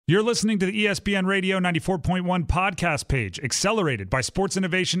You're listening to the ESPN Radio 94.1 podcast page, accelerated by Sports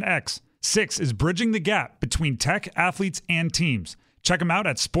Innovation X. 6 is bridging the gap between tech, athletes, and teams. Check them out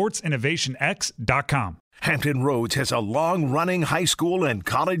at sportsinnovationx.com. Hampton Roads has a long-running high school and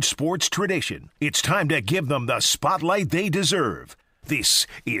college sports tradition. It's time to give them the spotlight they deserve. This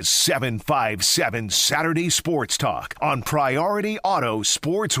is 757 Saturday Sports Talk on Priority Auto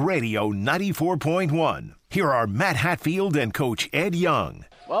Sports Radio 94.1. Here are Matt Hatfield and Coach Ed Young.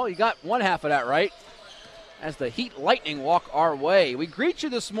 Well, you got one half of that right as the Heat Lightning walk our way. We greet you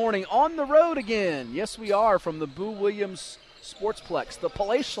this morning on the road again. Yes, we are, from the Boo Williams Sportsplex, the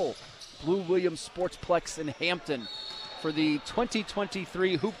palatial Boo Williams Sportsplex in Hampton for the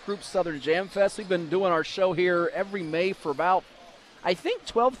 2023 Hoop Group Southern Jam Fest. We've been doing our show here every May for about, I think,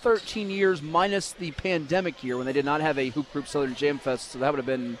 12, 13 years minus the pandemic year when they did not have a Hoop Group Southern Jam Fest, so that would have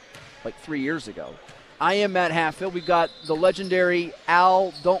been like 3 years ago. I am Matt Hatfield. We've got the legendary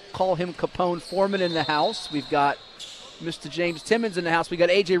Al, don't call him Capone, Foreman in the house. We've got Mr. James Timmons in the house. We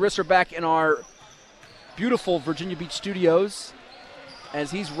got A.J. Risser back in our beautiful Virginia Beach studios as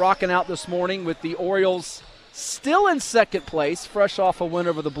he's rocking out this morning with the Orioles still in second place, fresh off a win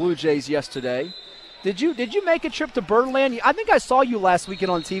over the Blue Jays yesterday. Did you make a trip to Birdland? I think I saw you last weekend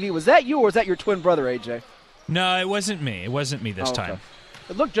on TV. Was that you or was that your twin brother, A.J.? No, it wasn't me. It wasn't me this time.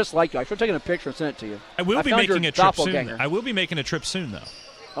 It looked just like you. I should have taken a picture and sent it to you. I will be making a trip soon. I will be making a trip soon, though.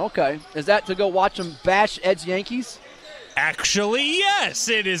 Okay. Is that to go watch them bash Ed's Yankees? Actually, yes.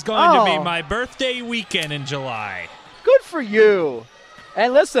 It is going to be my birthday weekend in July. Good for you.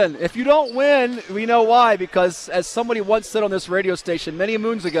 And listen, if you don't win, we know why. Because as somebody once said on this radio station many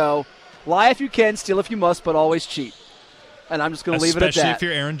moons ago, lie if you can, steal if you must, but always cheat. And I'm just going to leave it at that. Especially if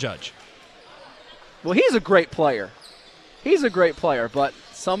you're Aaron Judge. Well, he's a great player. He's a great player, but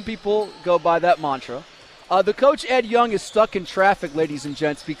some people go by that mantra. The coach, Ed Young, is stuck in traffic, ladies and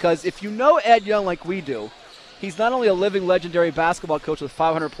gents, because if you know Ed Young like we do, he's not only a living legendary basketball coach with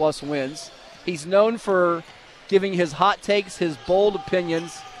 500-plus wins, he's known for giving his hot takes, his bold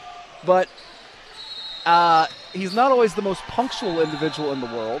opinions, but he's not always the most punctual individual in the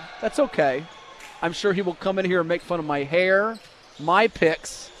world. That's okay. I'm sure he will come in here and make fun of my hair, my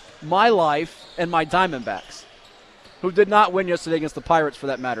picks, my life, and my Diamondbacks, who did not win yesterday against the Pirates for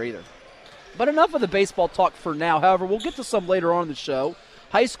that matter either. But enough of the baseball talk for now. However, we'll get to some later on in the show.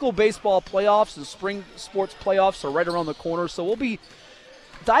 High school baseball playoffs and spring sports playoffs are right around the corner, so we'll be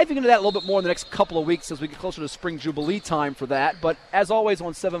diving into that a little bit more in the next couple of weeks as we get closer to spring jubilee time for that. But as always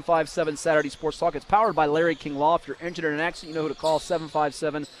on 757 Saturday Sports Talk, it's powered by Larry King Law. If you're injured in an accident, you know who to call,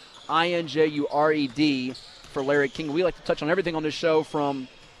 757-INJURED for Larry King. We like to touch on everything on this show, from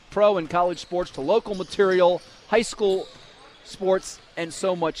pro and college sports to local material, high school sports, and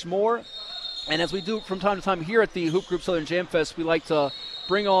so much more. And as we do from time to time here at the Hoop Group Southern Jam Fest, we like to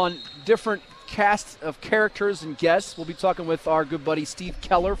bring on different casts of characters and guests. We'll be talking with our good buddy Steve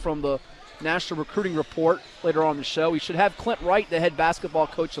Keller from the National Recruiting Report later on in the show. We should have Clint Wright, the head basketball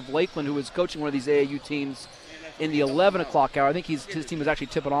coach of Lakeland, who is coaching one of these AAU teams, in the 11 o'clock hour. I think his team is actually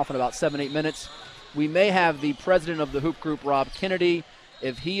tipping off in about 7-8 minutes. We may have the president of the Hoop Group, Rob Kennedy,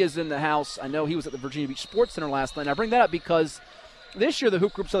 if he is in the house. I know he was at the Virginia Beach Sports Center last night. And I bring that up because this year, the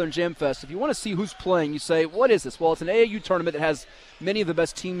Hoop Group Southern Jam Fest, if you want to see who's playing, you say, what is this? Well, it's an AAU tournament that has many of the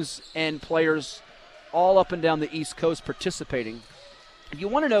best teams and players all up and down the East Coast participating. If you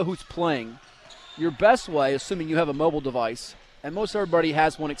want to know who's playing, your best way, assuming you have a mobile device, and most everybody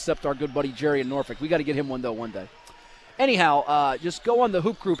has one except our good buddy Jerry in Norfolk. We got to get him one, though, one day. Anyhow, just go on the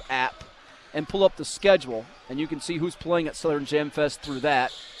Hoop Group app and pull up the schedule, and you can see who's playing at Southern Jam Fest through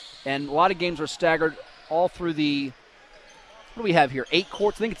that. And a lot of games are staggered all through the, what do we have here, 8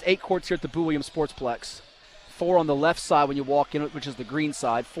 courts? I think it's 8 courts here at the Boo Williams Sportsplex. 4 on the left side when you walk in, which is the green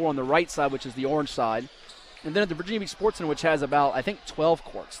side. 4 on the right side, which is the orange side. And then at the Virginia Beach Sports Center, which has about, I think, 12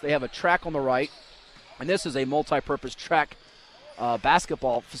 courts. They have a track on the right, and this is a multi-purpose track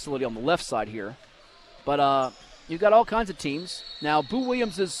basketball facility on the left side here. But you've got all kinds of teams. Now, Boo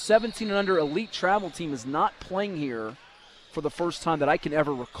Williams' 17 and under elite travel team is not playing here for the first time that I can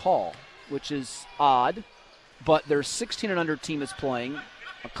ever recall, which is odd. But their 16 and under team is playing.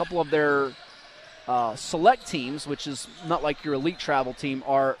 A couple of their select teams, which is not like your elite travel team,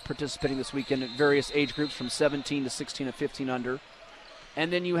 are participating this weekend at various age groups from 17 to 16 and 15 under.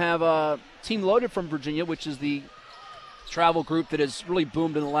 And then you have Team Loaded from Virginia, which is the travel group that has really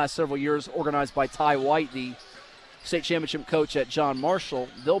boomed in the last several years, organized by Ty White, the state championship coach at John Marshall.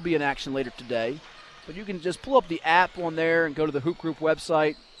 They'll be in action later today. But you can just pull up the app on there and go to the Hoop Group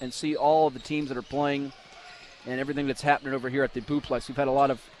website and see all of the teams that are playing and everything that's happening over here at the Booplex. We've had a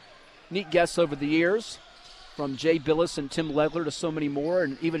lot of neat guests over the years. from Jay Billis and Tim Legler to so many more,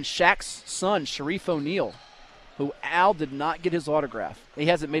 and even Shaq's son, Sharif O'Neal, who Al did not get his autograph. He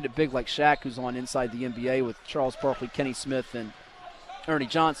hasn't made it big like Shaq, who's on Inside the NBA with Charles Barkley, Kenny Smith, and Ernie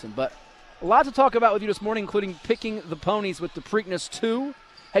Johnson. But a lot to talk about with you this morning, including picking the ponies with the Preakness 2.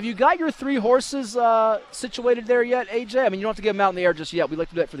 Have you got your 3 horses situated there yet, AJ? I mean, you don't have to get them out in the air just yet. We like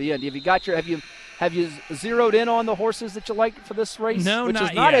to do that for the end. Have you zeroed in on the horses that you like for this race? No, which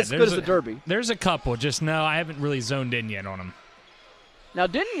not is not yet. as good as the Derby. There's a couple, just no. I haven't really zoned in yet on them. Now,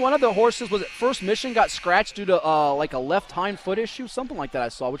 didn't one of the horses, was it First Mission, got scratched due to like a left hind foot issue? Something like that I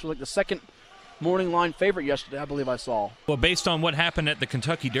saw, which was like the second morning line favorite yesterday, I believe I saw. Well, based on what happened at the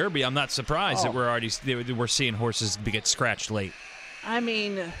Kentucky Derby, I'm not surprised that we're seeing horses get scratched late. I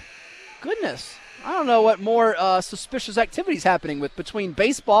mean, goodness. I don't know what more suspicious activities happening between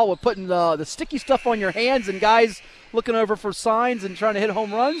baseball, with putting the sticky stuff on your hands and guys looking over for signs and trying to hit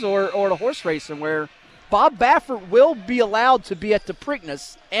home runs, or the horse racing where Bob Baffert will be allowed to be at the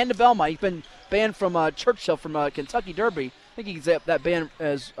Preakness and the Belmont. He's been banned from Churchill from Kentucky Derby. I think he's that ban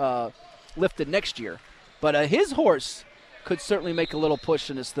as lifted next year. But his horse could certainly make a little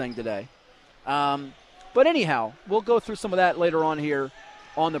push in this thing today. But anyhow, we'll go through some of that later on here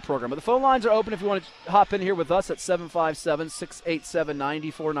on the program. But the phone lines are open if you want to hop in here with us at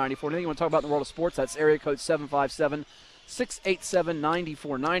 757-687-9494. Anything you want to talk about in the world of sports, that's area code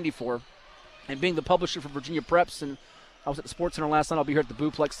 757-687-9494. And being the publisher for Virginia Preps, and I was at the Sports Center last night, I'll be here at the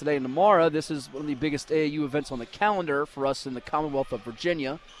Booplex today and tomorrow. This is one of the biggest AAU events on the calendar for us in the Commonwealth of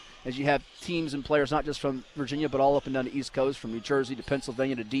Virginia, as you have teams and players not just from Virginia but all up and down the East Coast, from New Jersey to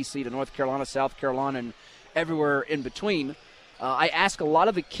Pennsylvania to D.C. to North Carolina, South Carolina, and everywhere in between. I ask a lot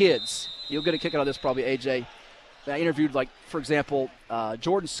of the kids, you'll get a kick out of this probably, AJ. I interviewed, like, for example,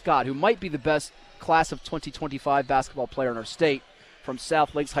 Jordan Scott, who might be the best class of 2025 basketball player in our state, from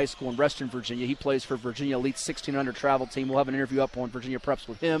South Lakes High School in Western Virginia. He plays for Virginia Elite's 1600 travel team. We'll have an interview up on Virginia Preps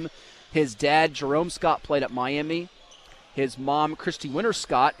with him. His dad, Jerome Scott, played at Miami. His mom, Christy Winter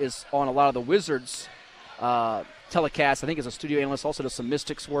Scott, is on a lot of the Wizards telecasts. I think as a studio analyst, also does some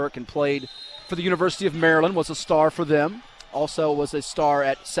Mystics work, and played for the University of Maryland, was a star for them. Also was a star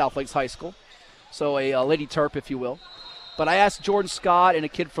at South Lakes High School. So a Lady Terp, if you will. But I asked Jordan Scott and a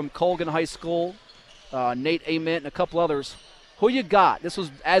kid from Colgan High School, Nate Ament, and a couple others, who you got? This was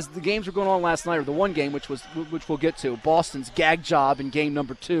as the games were going on last night, or the one game, which we'll get to. Boston's gag job in game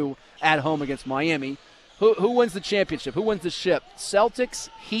number 2 at home against Miami. Who wins the championship? Who wins the ship? Celtics,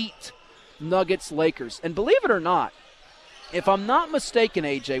 Heat, Nuggets, Lakers. And believe it or not, if I'm not mistaken,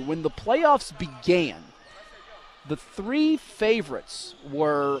 AJ, when the playoffs began, the 3 favorites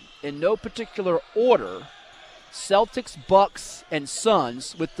were, in no particular order, Celtics, Bucks, and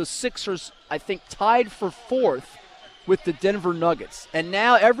Suns, with the Sixers, I think, tied for 4th with the Denver Nuggets. And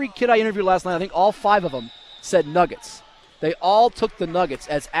now every kid I interviewed last night, I think all 5 of them said Nuggets. They all took the Nuggets,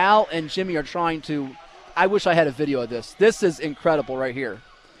 as Al and Jimmy are trying to. I wish I had a video of this. This is incredible right here.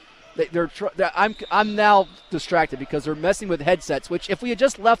 I'm now distracted because they're messing with headsets, which if we had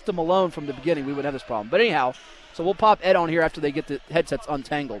just left them alone from the beginning, we wouldn't have this problem. But anyhow, so we'll pop Ed on here after they get the headsets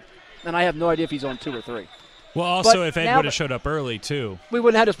untangled. And I have no idea if he's on 2 or 3. Well, also, if Ed would have showed up early, too. We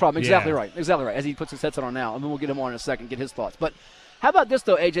wouldn't have this problem. Exactly right. Exactly right. As he puts his headset on now. And then we'll get him on in a second, get his thoughts. But how about this,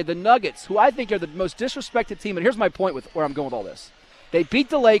 though, AJ? The Nuggets, who I think are the most disrespected team, and here's my point with where I'm going with all this. They beat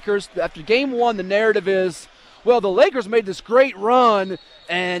the Lakers. After game 1, the narrative is, well, the Lakers made this great run,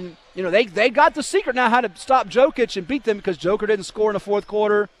 and, you know, they got the secret now how to stop Jokic and beat them because Joker didn't score in the fourth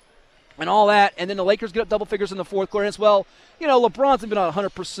quarter and all that. And then the Lakers get up double figures in the fourth quarter. And it's, well, you know, LeBron's been on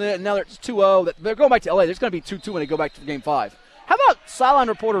 100%, and now they're 2-0. They're going back to L.A. There's going to be 2-2 when they go back to game 5. How about sideline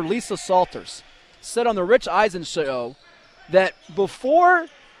reporter Lisa Salters said on the Rich Eisen show that before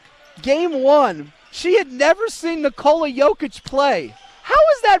game 1, she had never seen Nikola Jokic play. How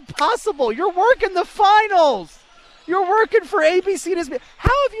is that possible? You're working the finals. You're working for ABC.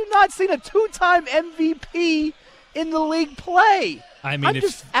 How have you not seen a 2-time MVP in the league play? I mean, I'm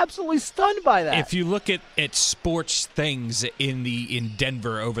just absolutely stunned by that. If you look at sports things in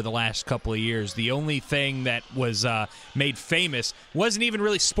Denver over the last couple of years, the only thing that was made famous wasn't even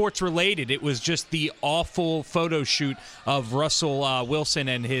really sports related. It was just the awful photo shoot of Russell Wilson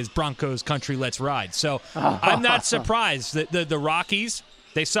and his Broncos Country Let's Ride. So I'm not surprised that the Rockies,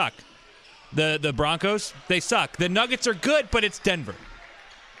 they suck. The Broncos, they suck. The Nuggets are good, but it's Denver.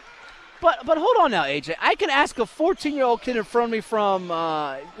 But hold on now, AJ. I can ask a 14-year-old kid in front of me from,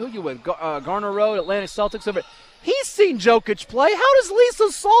 who you with, Garner Road, Atlantic Celtics. Over. He's seen Jokic play. How does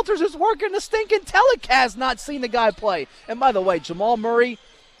Lisa Salters, who's working the stinking telecast, not seen the guy play? And by the way, Jamal Murray,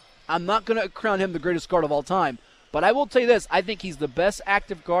 I'm not going to crown him the greatest guard of all time. But I will tell you this. I think he's the best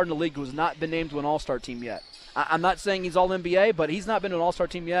active guard in the league who has not been named to an all-star team yet. I'm not saying he's all NBA, but he's not been to an all-star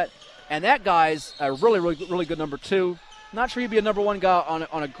team yet. And that guy's a really, really, really good number 2. Not sure he'd be a number 1 guy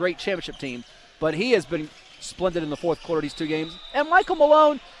on a great championship team, but he has been splendid in the fourth quarter of these 2 games. And Michael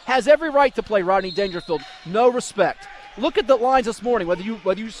Malone has every right to play Rodney Dangerfield. No respect. Look at the lines this morning, whether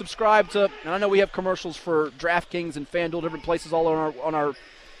you subscribe to, and I know we have commercials for DraftKings and FanDuel, different places all on our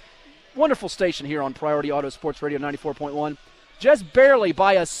wonderful station here on Priority Auto Sports Radio 94.1. Just barely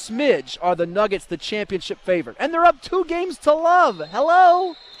by a smidge are the Nuggets the championship favorite. And they're up 2 games to love.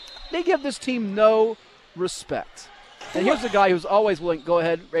 Hello? They give this team no respect. And here's a guy who's always willing. Go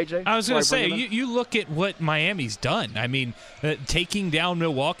ahead, Ray J. I was going to say, you look at what Miami's done. I mean, taking down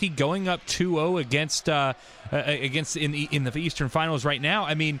Milwaukee, going up 2-0 against in the Eastern Finals right now.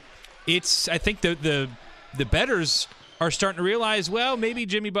 I mean, I think the bettors are starting to realize, well, maybe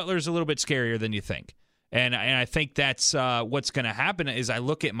Jimmy Butler's a little bit scarier than you think. And I think that's what's going to happen is I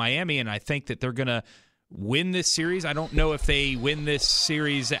look at Miami and I think that they're going to win this series. I don't know if they win this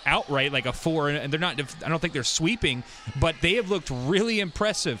series outright like a 4, and they're not. I don't think they're sweeping, but they have looked really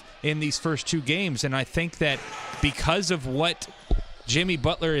impressive in these first 2 games, and I think that because of what Jimmy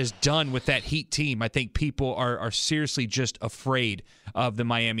Butler has done with that Heat team, I think people are seriously just afraid of the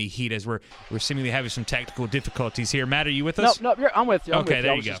Miami Heat as we're seemingly having some technical difficulties here. Matt, are you with us? No, I'm with you. Okay,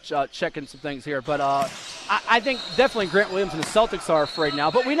 there you go. Just checking some things here, but I think definitely Grant Williams and the Celtics are afraid now.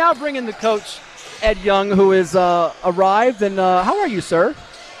 But we now bring in the coach, Ed Young, who is arrived. And how are you, sir?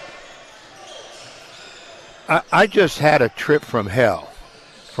 I just had a trip from hell,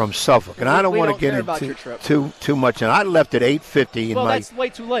 from Suffolk, and I don't want to get into too much. And I left at 8:50. Well, that's way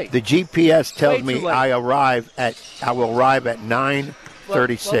too late. The GPS tells me I will arrive at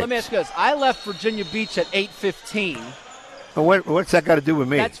 9:36. Well, let me ask you this: I left Virginia Beach at 8:15. Well, what's that got to do with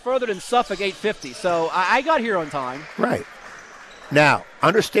me? That's further than Suffolk, 8:50. So I got here on time. Right. Now,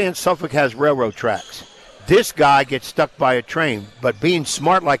 understand Suffolk has railroad tracks. This guy gets stuck by a train, but being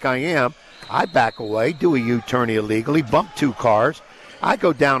smart like I am, I back away, do a U-turn illegally, bump 2 cars. I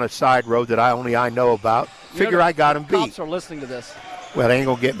go down a side road that I know about, figure I got him beat. Cops are listening to this. Well, they ain't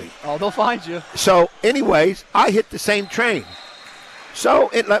going to get me. Oh, they'll find you. So, anyways, I hit the same train. So,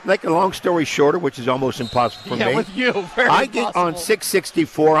 make a long story shorter, which is almost impossible for me. Yeah, with you, very I impossible. get on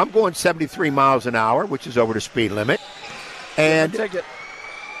 664. I'm going 73 miles an hour, which is over the speed limit. And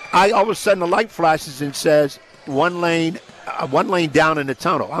all of a sudden the light flashes and says one lane down in the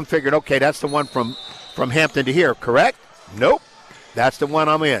tunnel. I'm figuring, okay, that's the one from Hampton to here, correct? Nope, that's the one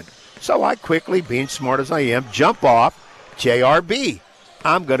I'm in. So I quickly, being smart as I am, jump off JRB.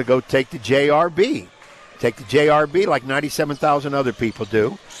 I'm going to go take the JRB. Take the JRB like 97,000 other people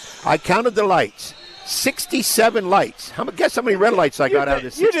do. I counted the lights. 67 lights. Guess how many red lights I got out of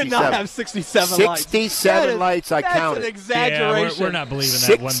the 67? You did not have 67 lights. 67 lights I counted. That's an exaggeration. Yeah, we're not believing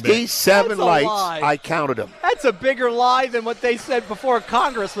that one bit. 67 lights, I counted them. That's a bigger lie than what they said before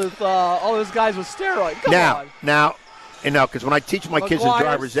Congress with all those guys with steroids. Come on. Now, because when I teach my kids in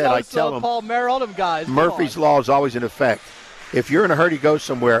driver's ed, I tell them Paul Merrill, them guys. Murphy's Law is always in effect. If you're in a hurry to go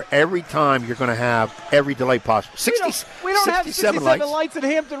somewhere, every time you're going to have every delay possible. We don't have 67 lights at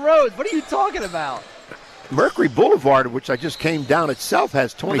Hampton Roads. What are you talking about? Mercury Boulevard, which I just came down itself,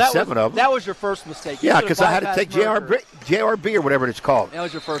 has 27 of them. That was your first mistake. Yeah, because I had to take JRB or whatever it's called. That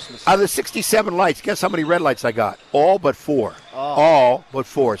was your first mistake. Out of the 67 lights, guess how many red lights I got? All but 4. Oh. All but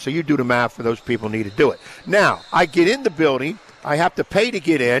 4. So you do the math for those people who need to do it. Now, I get in the building. I have to pay to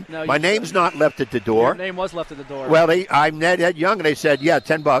get in. No, my name's not left at the door. Your name was left at the door. Well, I'm Ed Young, and they said, yeah,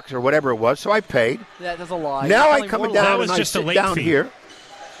 $10 or whatever it was. So I paid. That's a lie. Now I come down and I sit down here.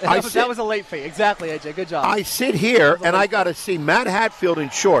 That was a late fee. Exactly, AJ. Good job. I sit here, and I got to see Matt Hatfield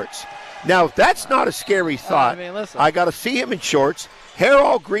in shorts. Now, if that's not a scary thought, I got to see him in shorts, hair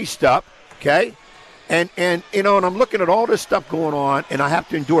all greased up, okay? And and I'm looking at all this stuff going on, and I have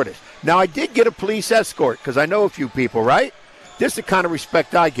to endure this. Now, I did get a police escort because I know a few people, right? This is the kind of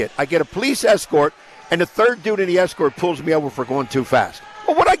respect I get. I get a police escort, and the third dude in the escort pulls me over for going too fast.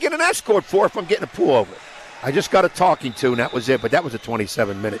 Well, what do I get an escort for if I'm getting a pull over? I just got a talking to, and that was it. But that was a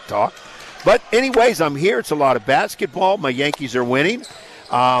 27-minute talk. But anyways, I'm here. It's a lot of basketball. My Yankees are winning.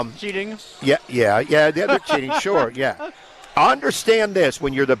 Cheating? Yeah, they're cheating, sure, yeah. Understand this.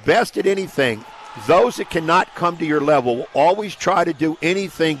 When you're the best at anything, those that cannot come to your level will always try to do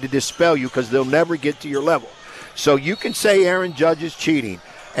anything to dispel you because they'll never get to your level. So you can say Aaron Judge is cheating.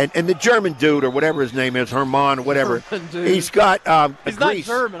 And the German dude, or whatever his name is, Herman, or whatever, he's got he's grease.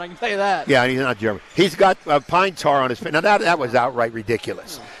 not German, I can tell you that. Yeah, he's not German. He's got pine tar on his face. Now, that was outright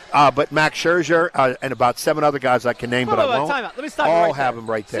ridiculous. But Max Scherzer and about 7 other guys I can name, but I won't. Time out. Let me stop all you right have there.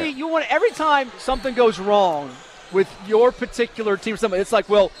 them right there. See, you want every time something goes wrong, with your particular team. It's like,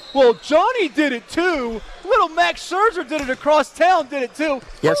 well, Johnny did it too. Little Max Scherzer did it across town, did it too.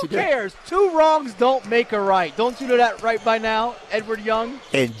 Yes, Who he did. cares? 2 wrongs don't make a right. Don't you know that right by now, Edward Young?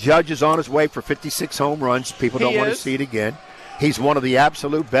 And Judge is on his way for 56 home runs. People don't want to see it again. He's one of the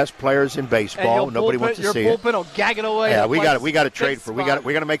absolute best players in baseball. Nobody wants to see it. Your bullpen will gag it away. Yeah, we got to trade for. We got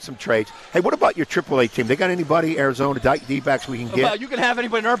to make some trades. Hey, what about your AAA team? They got anybody, Arizona D-backs we can get? Well, you can have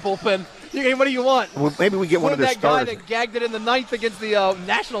anybody in our bullpen. You can, what do you want? Well, maybe we get one of their starters. That guy that gagged it in the 9th against the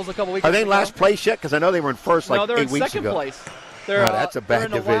Nationals a couple weeks ago. Are they in last place yet? Because I know they were in first 8 weeks ago. No, they're in second place. That's a bad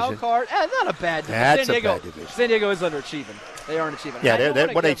division. Wild card. Not a bad division. That's a bad division. San Diego is underachieving. They aren't achieving. Yeah, they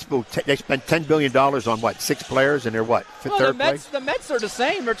spent $10 billion on what, 6 players, and they're what, third place? The Mets are the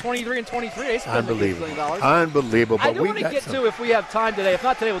same. They're 23 and 23. They spent $8 billion. Unbelievable. I do want to get to, if we have time today. If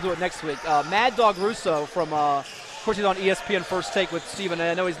not today, we'll do it next week. Mad Dog Russo from, of course, he's on ESPN First Take with Stephen.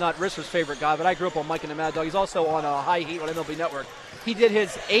 I know he's not Risser's favorite guy, but I grew up on Mike and the Mad Dog. He's also on High Heat on MLB Network. He did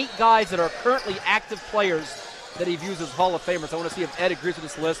his 8 guys that are currently active players that he views as Hall of Famers. I want to see if Ed agrees with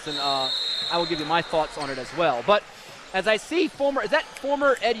this list, and I will give you my thoughts on it as well. But as I see former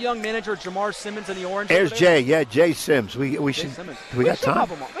Ed Young manager Jamar Simmons in the orange? There's Jay. Yeah, Jay Sims. We should. We got time.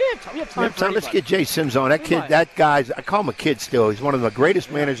 We have time. Let's get Jay Sims on. That guy's. I call him a kid still. He's one of the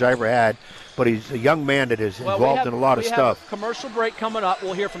greatest managers I ever had. But he's a young man that is involved in a lot of stuff. We have a commercial break coming up.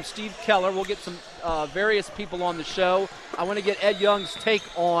 We'll hear from Steve Keller. We'll get some various people on the show. I want to get Ed Young's take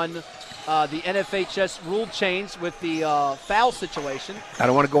on the NFHS rule change with the foul situation. I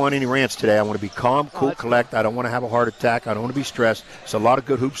don't want to go on any rants today. I want to be calm, cool, collect. I don't want to have a heart attack. I don't want to be stressed. There's a lot of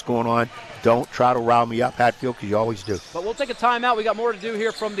good hoops going on. Don't try to rile me up, Hatfield, because you always do. But we'll take a timeout. We got more to do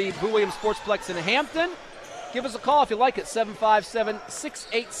here from the Boo Williams Sportsplex in Hampton. Give us a call if you like it,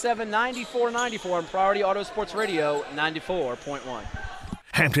 757-687-9494 on Priority Auto Sports Radio 94.1.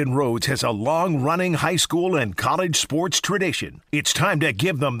 Hampton Roads has a long-running high school and college sports tradition. It's time to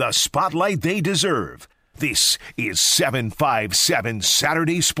give them the spotlight they deserve. This is 757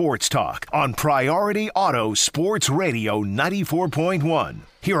 Saturday Sports Talk on Priority Auto Sports Radio 94.1.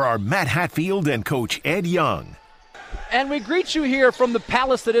 Here are Matt Hatfield and Coach Ed Young. And we greet you here from the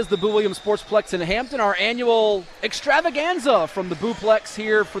palace that is the Boo Williams Sportsplex in Hampton, our annual extravaganza from the Booplex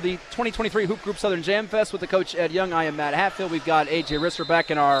here for the 2023 Hoop Group Southern Jam Fest with the Coach Ed Young. I am Matt Hatfield. We've got A.J. Risser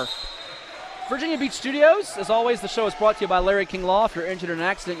back in our Virginia Beach studios. As always, the show is brought to you by Larry King Law. If you're injured in an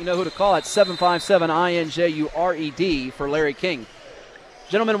accident, you know who to call at 757-INJURED for Larry King.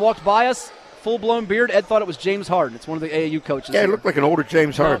 Gentleman walked by us. Full-blown beard. Ed thought it was James Harden. It's one of the AAU coaches. Yeah, it looked like an older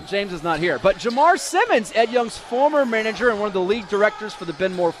James Harden. No, James is not here. But Jamar Simmons, Ed Young's former manager and one of the league directors for the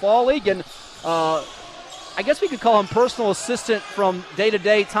Ben Moore Fall League. And I guess we could call him personal assistant from day to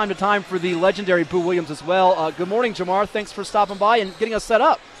day, time to time for the legendary Boo Williams as well. Good morning, Jamar. Thanks for stopping by and getting us set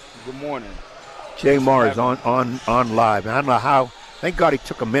up. Good morning. Jamar is on live. And I don't know how. Thank God he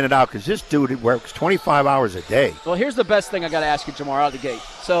took a minute out because this dude works 25 hours a day. Well, here's the best thing I got to ask you, Jamar, out of the gate.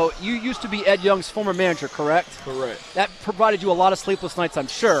 So you used to be Ed Young's former manager, correct? Correct. That provided you a lot of sleepless nights, I'm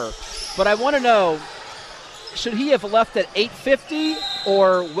sure. But I want to know, should he have left at 8:50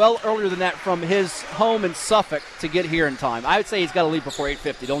 or well earlier than that from his home in Suffolk to get here in time? I would say he's got to leave before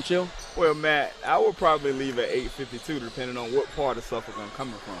 8:50, don't you? Well, Matt, I would probably leave at 8:52 depending on what part of Suffolk I'm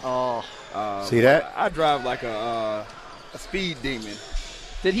coming from. Oh. See that? I drive like a speed demon.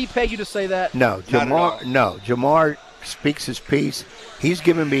 Did he pay you to say that? No, Jamar speaks his piece. He's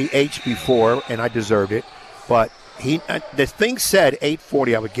given me H before, and I deserved it. But the thing said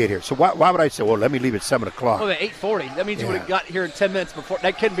 8:40 I would get here. So why would I say, well, let me leave at 7 o'clock? Oh, at 8:40. That means you would have got here in 10 minutes before.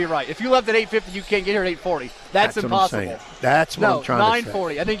 That couldn't be right. If you left at 8:50, you can't get here at 8:40. That's impossible. What I'm saying. That's what I'm trying to say.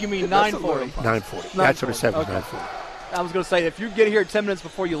 9:40. I think you mean 9:40. 9:40. That's what I said was 9:40. I was going to say, if you get here 10 minutes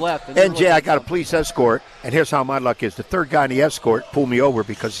before you left. And Jay, I got a police escort, and here's how my luck is. The third guy in the escort pulled me over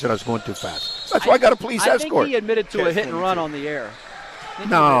because he said I was going too fast. That's why I got a police escort. I think he admitted to a hit and run on the air.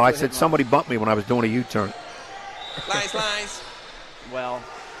 No, I said somebody bumped me when I was doing a U-turn. Lies. Well,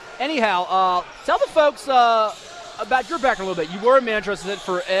 anyhow, tell the folks about your background a little bit. You were a manager assistant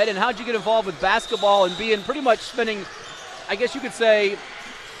for Ed, and how did you get involved with basketball and being pretty much spending, I guess you could say,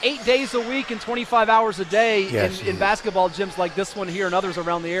 8 days a week and 25 hours a day in basketball gyms like this one here and others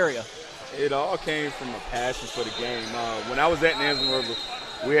around the area? It all came from a passion for the game. When I was at Nansen River,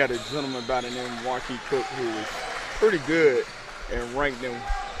 we had a gentleman by the name of Marquis Cook who was pretty good and ranked them,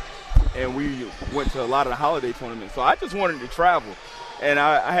 and we went to a lot of the holiday tournaments. So I just wanted to travel, and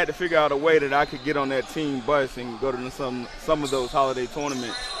I had to figure out a way that I could get on that team bus and go to some of those holiday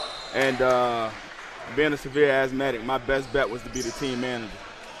tournaments. And being a severe asthmatic, my best bet was to be the team manager.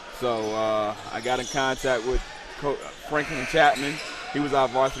 So I got in contact with Franklin Chapman, He was our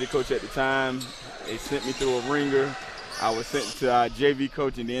varsity coach at the time. They sent me through a ringer. I was sent to our JV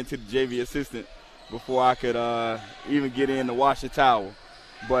coach and then to the JV assistant before I could even get in to wash a towel.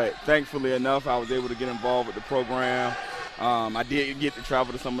 But thankfully enough, I was able to get involved with the program. I did get to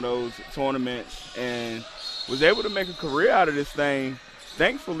travel to some of those tournaments and was able to make a career out of this thing,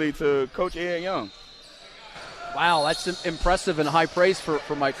 thankfully to Coach Ed Young. Wow, that's impressive and high praise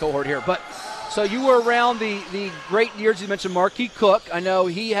for my cohort here. But so you were around the great years. You mentioned Marquis Cook. I know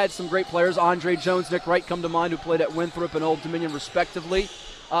he had some great players. Andre Jones, Nick Wright come to mind, who played at Winthrop and Old Dominion respectively.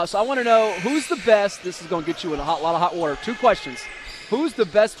 So I want to know who's the best. This is going to get you in a lot of hot water. 2 questions. Who's the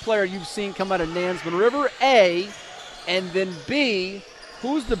best player you've seen come out of Nansemond River, A, and then B,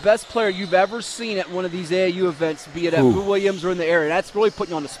 who's the best player you've ever seen at one of these AAU events, be it at Boo Williams or in the area? That's really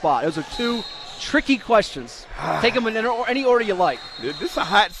putting you on the spot. Those are 2 tricky questions. Take them in any order you like. This is a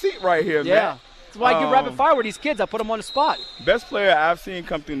hot seat right here, man. Yeah. That's why I get rapid fire with these kids. I put them on the spot. Best player I've seen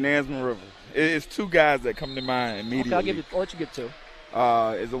come through Nansemond River. It's 2 guys that come to mind immediately. Okay, I'll let you get 2.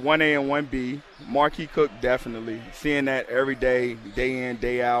 Is a 1A and 1B. Marquis Cook, definitely. Seeing that every day in,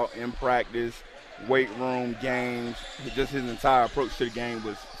 day out, in practice, weight room, games, just his entire approach to the game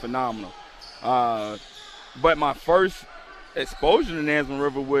was phenomenal. But my first exposure to Nansemond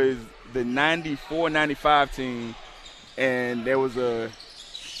River was the 94-95 team, and there was a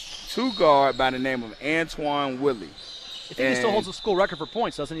 2-guard by the name of Antoine Willie. I think he still holds the school record for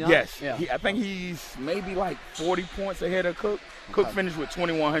points, doesn't he? Yes. Yeah. I think he's maybe like 40 points ahead of Cook. Cook finished with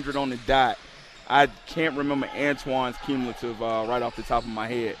 2,100 on the dot. I can't remember Antoine's cumulative right off the top of my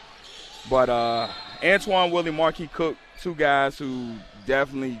head. But Antoine Willie, Marquis Cook, 2 guys who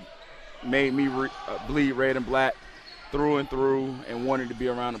definitely made me bleed red and black through and through and wanted to be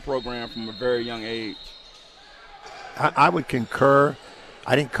around the program from a very young age. I would concur.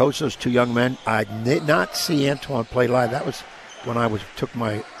 I didn't coach those 2 young men. I did not see Antoine play live. That was when I took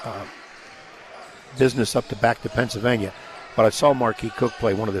my business back to Pennsylvania. But I saw Marquis Cook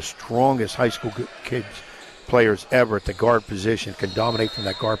play, one of the strongest high school kids players ever at the guard position, can dominate from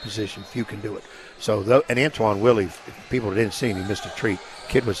that guard position. Few can do it. So, and Antoine Willie, if people didn't see him, he missed a treat.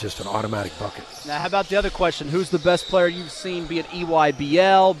 Kid was just an automatic bucket. Now, how about the other question? Who's the best player you've seen, be it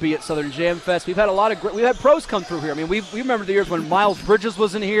EYBL, be it Southern Jam Fest? We've had a lot of we've had pros come through here. I mean, we remember the years when Miles Bridges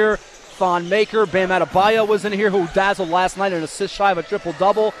was in here, Thon Maker, Bam Adebayo was in here, who dazzled last night, an assist shy of a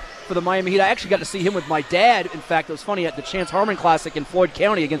triple-double for the Miami Heat. I actually got to see him with my dad. In fact, it was funny, at the Chance Harmon Classic in Floyd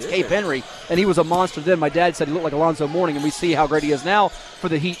County against Cape Henry, and he was a monster then. My dad said he looked like Alonzo Mourning, and we see how great he is now for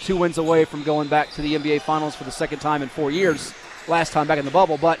the Heat, 2 wins away from going back to the NBA Finals for the 2nd time in 4 years, last time back in the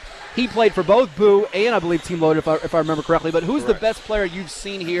bubble. But he played for both Boo and I believe Team Loaded, if I remember correctly. But who's the best player you've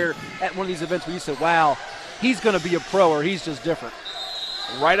seen here at one of these events where you said, wow, he's going to be a pro or he's just different?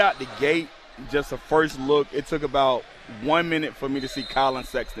 Right out the gate, just a first look, it took about 1 minute for me to see Colin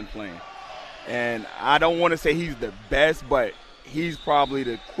Sexton playing. And I don't want to say he's the best, but he's probably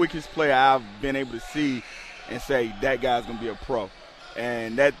the quickest player I've been able to see and say that guy's going to be a pro.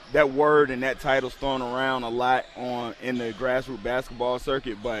 And that word and that title's thrown around a lot in the grassroots basketball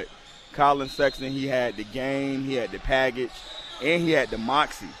circuit, but Colin Sexton, he had the game, he had the package, and he had the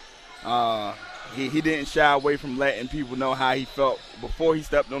moxie. He didn't shy away from letting people know how he felt before he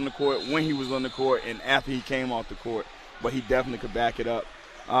stepped on the court, when he was on the court, and after he came off the court. But he definitely could back it up.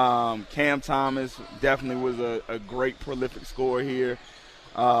 Cam Thomas definitely was a great prolific scorer here.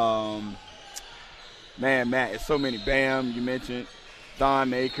 Man, Matt, it's so many. Bam, you mentioned. Thon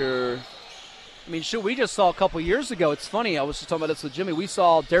Maker. I mean, we just saw a couple years ago. It's funny. I was just talking about this with Jimmy. We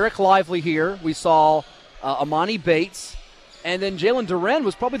saw Derek Lively here. We saw Amani Bates. And then Jalen Duren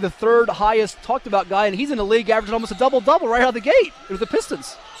was probably the 3rd highest talked about guy, and he's in the league averaging almost a double-double right out of the gate. It was the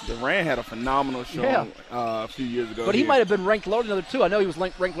Pistons. Duren had a phenomenal showing a few years ago. But he might have been ranked lower than the other 2. I know he was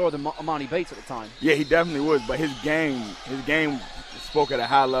ranked lower than Amani Bates at the time. Yeah, he definitely was. But his game spoke at a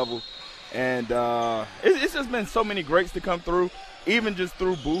high level. And it's just been so many greats to come through. Even just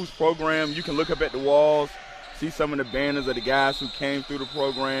through Boo's program, you can look up at the walls, see some of the banners of the guys who came through the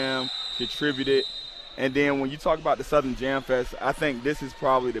program, contributed. And then when you talk about the Southern Jam Fest, I think this is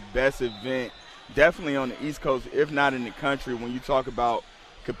probably the best event, definitely on the East Coast, if not in the country, when you talk about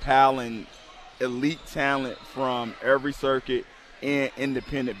compiling elite talent from every circuit and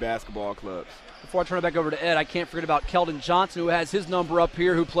independent basketball clubs. Before I turn it back over to Ed, I can't forget about Keldon Johnson, who has his number up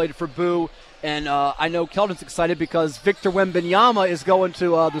here, who played for Boo. And I know Keldon's excited because Victor Wembanyama is going to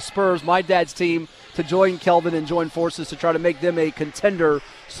the Spurs, my dad's team, to join Keldon and join forces to try to make them a contender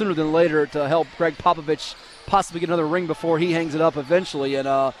sooner than later to help Greg Popovich possibly get another ring before he hangs it up eventually.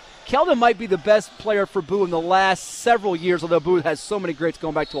 And Keldon might be the best player for Boo in the last several years, although Boo has so many greats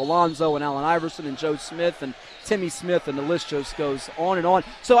going back to Alonzo and Allen Iverson and Joe Smith and Timmy Smith, and the list just goes on and on.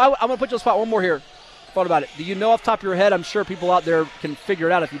 So I'm going to put you on the spot one more here. Thought about it. Do you know off the top of your head, I'm sure people out there can figure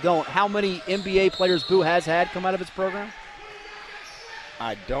it out if you don't, how many NBA players Boo has had come out of its program?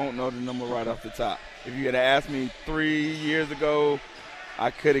 I don't know the number right off the top. If you had asked me 3 years ago,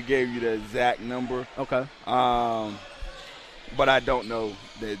 I could have gave you the exact number. Okay. But I don't know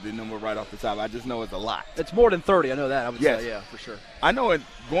the number right off the top. I just know it's a lot. It's more than 30. I know that. I would say, yeah, for sure. I know it.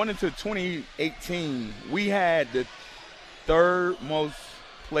 Going into 2018, we had the third most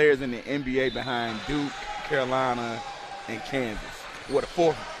players in the NBA behind Duke, Carolina, and Kansas. What, the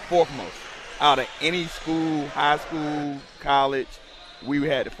fourth most. Out of any school, high school, college, we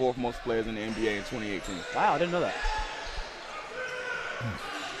had the fourth most players in the NBA in 2018. Wow, I didn't know that.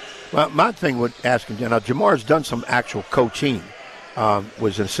 Well, my thing with asking, now Jamar's done some actual coaching.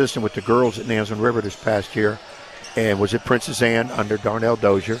 Was an assistant with the girls at Nansemond River this past year, and was at Princess Anne under Darnell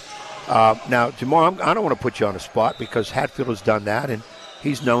Dozier. Now, Jamar, I don't want to put you on the spot because Hatfield has done that, and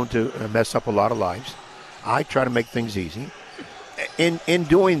he's known to mess up a lot of lives. I try to make things easy. In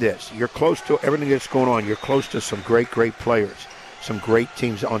doing this, you're close to everything that's going on. You're close to some great players, some great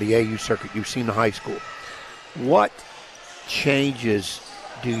teams on the AU circuit. You've seen the high school. What changes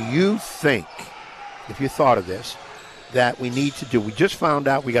do you think, if you thought of this, that we need to do? We just found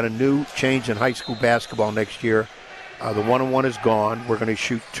out we got a new change in high school basketball next year. The one-on-one is gone. We're going to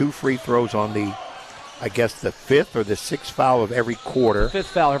shoot 2 free throws on the, I guess, the 5th or the 6th foul of every quarter. 5th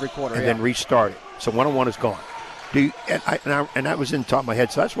foul every quarter, and then restart it. So one-on-one is gone. And that was in the top of my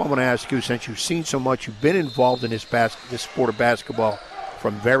head. So that's what I want to ask you, since you've seen so much, you've been involved in this sport of basketball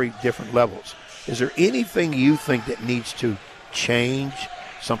from very different levels. Is there anything you think that needs to change?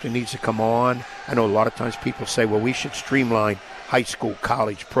 Something needs to come on? I know a lot of times people say, well, we should streamline high school,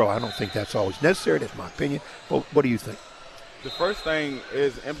 college, pro. I don't think that's always necessary. That's my opinion. Well, what do you think? The first thing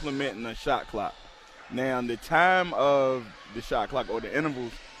is implementing a shot clock. Now, the time of the shot clock or the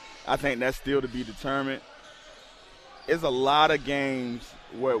intervals, I think that's still to be determined. There's a lot of games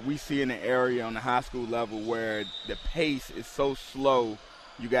where we see in the area on the high school level where the pace is so slow.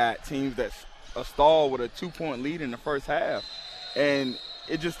 You got teams that stall with a 2-point lead in the first half. And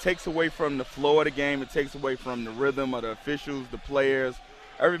it just takes away from the flow of the game. It takes away from the rhythm of the officials, the players,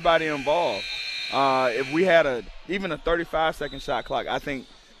 everybody involved. If we had even a 35-second shot clock, I think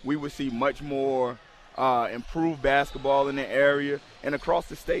we would see much more improved basketball in the area and across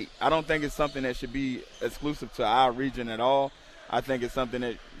the state. I don't think it's something that should be exclusive to our region at all. I think it's something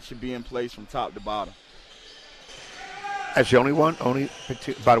that should be in place from top to bottom. That's the only one?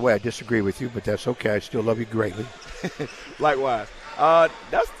 By the way, I disagree with you, but that's okay. I still love you greatly. Likewise.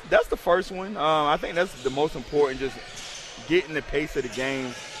 That's the first one. I think that's the most important, just getting the pace of the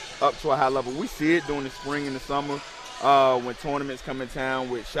game up to a high level. We see it during the spring and the summer when tournaments come in town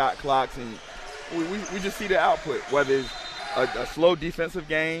with shot clocks, and we just see the output, whether it's a slow defensive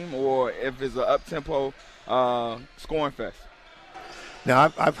game or if it's an up-tempo scoring fest.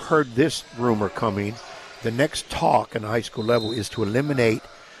 Now, I've heard this rumor coming. The next talk in the high school level is to eliminate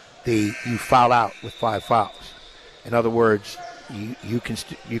you foul out with 5 fouls. In other words, you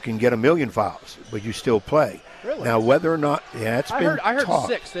can get 1 million fouls, but you still play. Really? Now, whether or not, I heard talk.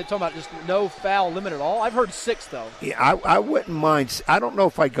 6. They're talking about just no foul limit at all. I've heard 6 though. Yeah, I wouldn't mind. I don't know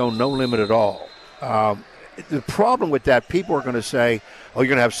if I'd go no limit at all. The problem with that, people are going to say, "Oh, you're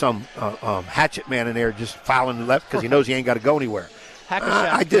going to have some hatchet man in there just fouling the left because he knows he ain't got to go anywhere."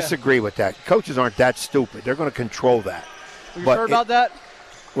 I disagree with that. Coaches aren't that stupid. They're going to control that. Are you sure about that?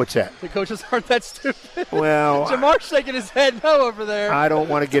 What's that? The coaches aren't that stupid. Well, Jamar's shaking his head no over there. I don't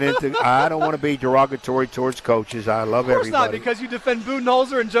want to get into. I don't want to be derogatory towards coaches. I love everybody. Of course not, because you defend Boo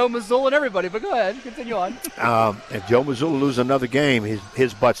Nolzer and Joe Mazzulla and everybody. But go ahead, continue on. If Joe Mazzulla loses another game,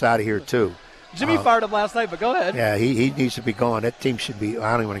 his butt's out of here too. Jimmy fired him last night, but go ahead. Yeah, he needs to be gone. That team should be.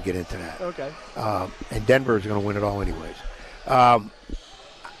 I don't even want to get into that. Okay. And Denver is going to win it all anyways.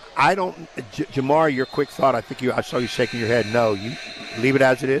 I don't. Jamar, your quick thought. I saw you shaking your head. No, you leave it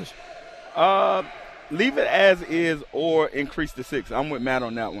as it is. Leave it as is or increase to 6. I'm with Matt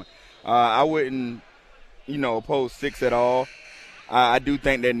on that one. I wouldn't, oppose 6 at all. I do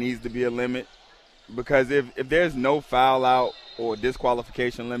think there needs to be a limit because if there's no foul out or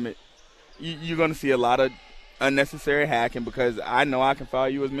disqualification limit, you're going to see a lot of unnecessary hacking because I know I can foul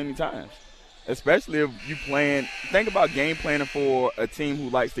you as many times, especially if you think about game planning for a team who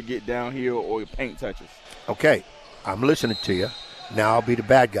likes to get downhill or paint touches. Okay, I'm listening to you. Now I'll be the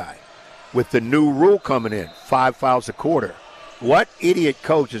bad guy. With the new rule coming in, 5 fouls a quarter, What idiot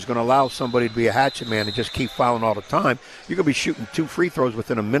coach is going to allow somebody to be a hatchet man and just keep fouling all the time? You're going to be shooting 2 free throws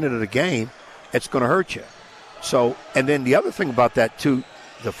within a minute of the game. It's going to hurt you. So, and then the other thing about that, too,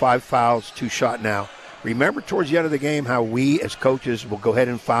 the 5 fouls, 2 shot now. Remember towards the end of the game how we as coaches will go ahead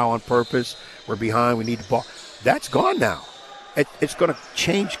and foul on purpose. We're behind. We need the ball. That's gone now. It's going to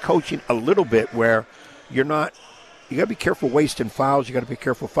change coaching a little bit where you're not – you got to be careful wasting fouls. You got to be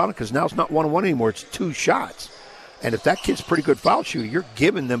careful fouling because now it's not 1-on-1 anymore. It's 2 shots. And if that kid's a pretty good foul shooter, you're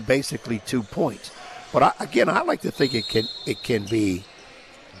giving them basically 2 points. But, I like to think it can be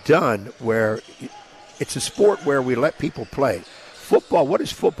done where it's a sport where we let people play. Football, what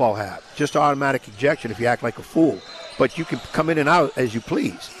does football have? Just automatic ejection if you act like a fool. But you can come in and out as you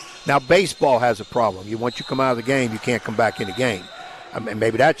please. Now, baseball has a problem. Once you come out of the game, you can't come back in the game. I mean,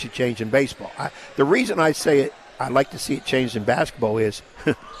 maybe that should change in baseball. The reason I say it, I'd like to see it changed in basketball is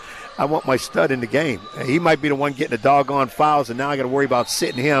I want my stud in the game. He might be the one getting the doggone fouls, and now I got to worry about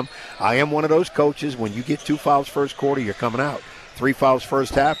sitting him. I am one of those coaches. When you get 2 fouls first quarter, you're coming out. 3 fouls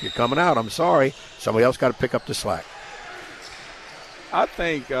first half, you're coming out. I'm sorry. Somebody else got to pick up the slack. I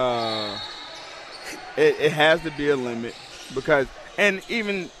think it has to be a limit because – and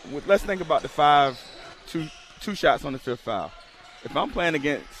even let's think about the 2 shots on the 5th foul. If I'm playing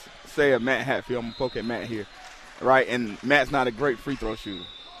against, say, a Matt Hatfield, I'm going to poke at Matt here, right, and Matt's not a great free throw shooter.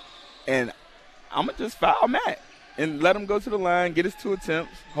 And I'm going to just foul Matt and let him go to the line, get his 2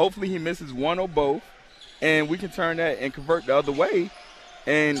 attempts. Hopefully he misses 1 or both, and we can turn that and convert the other way.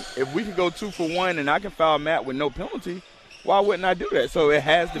 And if we can go 2 for 1 and I can foul Matt with no penalty, why wouldn't I do that? So it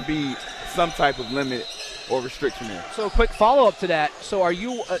has to be some type of limit or restriction there. So a quick follow-up to that. So are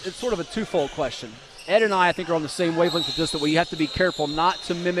you it's sort of a twofold question. Ed and I think, are on the same wavelength with this, that you have to be careful not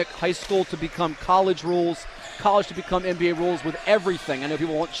to mimic high school to become college rules, college to become NBA rules with everything. I know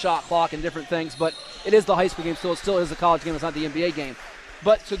people want shot clock and different things, but it is the high school game, so it still is the college game. It's not the NBA game.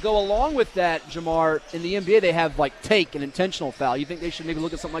 But to go along with that, Jamar, in the NBA they have, like, take an intentional foul. You think they should maybe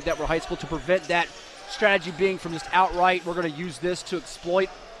look at something like that for high school to prevent that strategy being from just outright, we're going to use this to exploit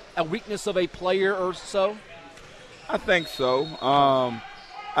a weakness of a player or so? I think so.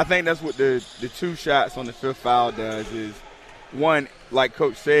 I think that's what the 2 shots on the 5th foul does is, one, like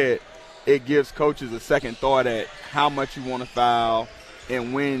Coach said, it gives coaches a second thought at how much you want to foul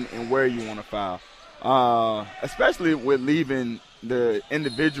and when and where you want to foul, especially with leaving the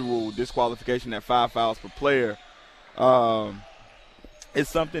individual disqualification at 5 fouls per player. It's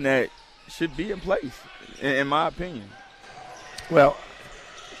something that should be in place, in my opinion. Well,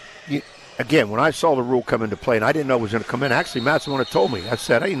 again, when I saw the rule come into play, and I didn't know it was going to come in, actually, Matt's the one that told me. I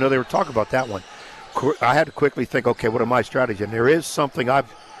said, I didn't know they were talking about that one. I had to quickly think, okay, what are my strategies? And there is something I'm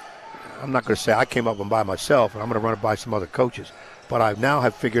not going to say I came up with by myself, and I'm going to run it by some other coaches. But I now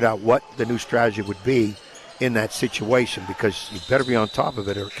have figured out what the new strategy would be in that situation, because you better be on top of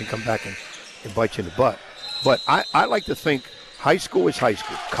it or it can come back and bite you in the butt. But I like to think high school is high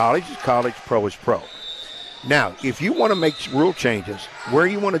school, college is college, pro is pro. Now, if you want to make rule changes, where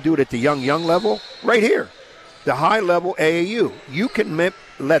you want to do it at the young level, right here, the high level AAU, you can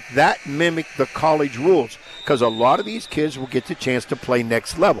let that mimic the college rules, because a lot of these kids will get the chance to play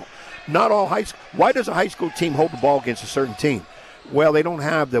next level. Not all high school. Why does a high school team hold the ball against a certain team? Well, they don't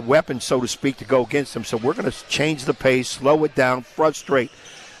have the weapons, so to speak, to go against them, so we're going to change the pace, slow it down, frustrate.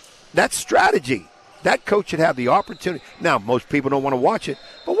 That's strategy. That coach should have the opportunity. Now, most people don't want to watch it,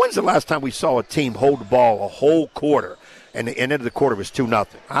 but when's the last time we saw a team hold the ball a whole quarter and the end of the quarter was 2-0?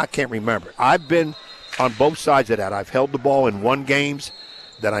 I can't remember. I've been on both sides of that. I've held the ball in won games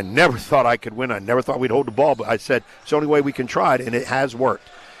that I never thought I could win. I never thought we'd hold the ball, but I said it's the only way we can try it, and it has worked.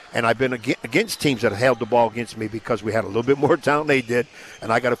 And I've been against teams that have held the ball against me because we had a little bit more talent than they did,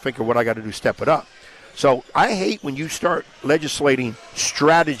 and I got to figure what I got to do to step it up. So I hate when you start legislating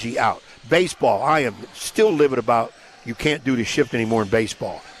strategy out. Baseball, I am still livid about you can't do the shift anymore in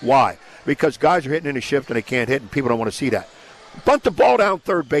baseball. Why? Because guys are hitting in the shift and they can't hit, and people don't want to see that. Bunt the ball down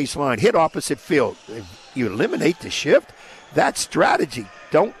third baseline, hit opposite field. You eliminate the shift? That's strategy.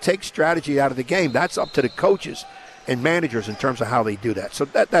 Don't take strategy out of the game. That's up to the coaches and managers in terms of how they do that. So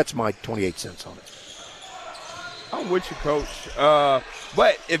that's my 28 cents on it. I'm with you, Coach.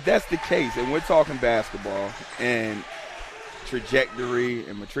 But if that's the case, and we're talking basketball and trajectory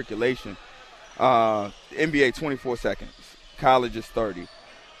and matriculation, NBA 24 seconds, college is 30.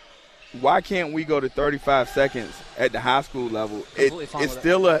 Why can't we go to 35 seconds at the high school level? It's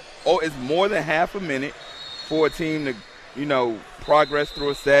still it's more than half a minute for a team to, progress through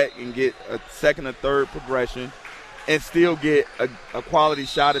a set and get a second or third progression and still get a quality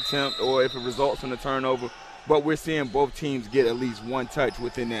shot attempt, or if it results in a turnover. But we're seeing both teams get at least one touch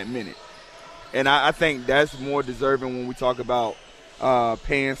within that minute. And I think that's more deserving when we talk about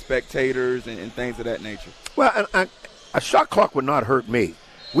paying spectators and things of that nature. Well, a shot clock would not hurt me.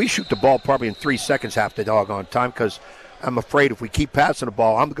 We shoot the ball probably in 3 seconds half the doggone time because I'm afraid if we keep passing the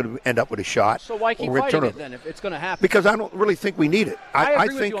ball, I'm going to end up with a shot. So why keep fighting it then if it's going to happen? Because I don't really think we need it. I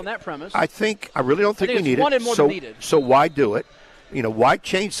agree with you on that premise. I really don't think we need it. More than needed. So why do it? Why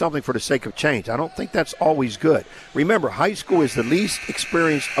change something for the sake of change? I don't think that's always good. Remember, high school is the least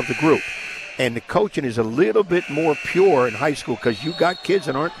experienced of the group. And the coaching is a little bit more pure in high school because you got kids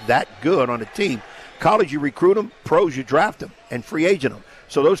that aren't that good on a team. College, you recruit them. Pros, you draft them and free agent them.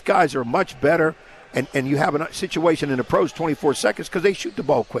 So those guys are much better. And you have a situation in the pros 24 seconds because they shoot the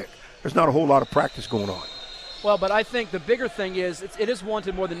ball quick. There's not a whole lot of practice going on. Well, but I think the bigger thing is it is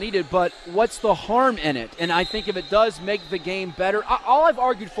wanted more than needed, but what's the harm in it? And I think if it does make the game better, all I've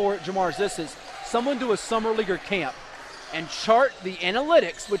argued for, Jamar, is this: is someone do a summer league or camp and chart the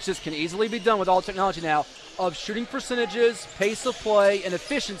analytics, which this can easily be done with all technology now, of shooting percentages, pace of play, and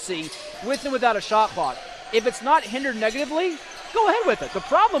efficiency with and without a shot clock. If it's not hindered negatively, go ahead with it. The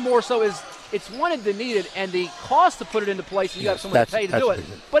problem more so is it's wanted than needed, and the cost to put it into place, and you have someone to pay to do it.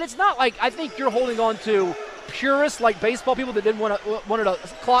 But it's not like I think you're holding on to purists like baseball people that wanted a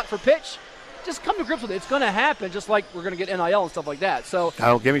clock for pitch. Just come to grips with it. It's going to happen, just like we're going to get NIL and stuff like that. So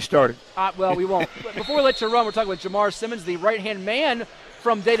don't get me started. Well, we won't. But before we let you run, we're talking with Jamar Simmons, the right-hand man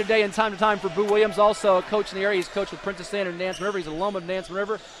from day to day and time to time for Boo Williams, also a coach in the area. He's coached with Prentice Standard and Nansemond River. He's an alum of Nansemond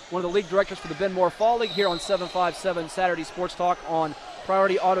River, one of the league directors for the Ben Moore Fall League here on 757 Saturday Sports Talk on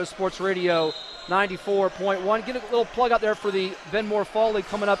Priority Auto Sports Radio 94.1. Get a little plug out there for the Ben Moore Fall League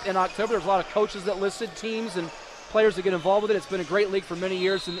coming up in October. There's a lot of coaches that listed, teams and players that get involved with it. It's been a great league for many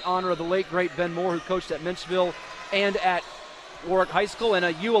years in honor of the late, great Ben Moore, who coached at Menchville and at Warwick High School.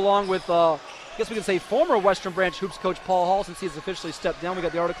 And you, along with, I guess we can say, former Western Branch hoops coach Paul Hall, since he has officially stepped down. We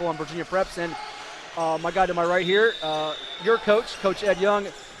got the article on Virginia Preps. And my guy to my right here, your coach, Coach Ed Young,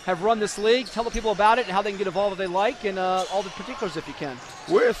 have run this league. Tell the people about it and how they can get involved if they like, and all the particulars if you can.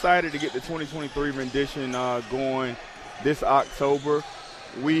 We're excited to get the 2023 rendition going this October.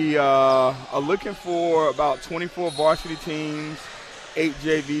 We are looking for about 24 varsity teams, 8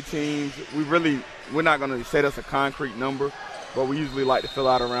 JV teams. We're not going to set us a concrete number, but we usually like to fill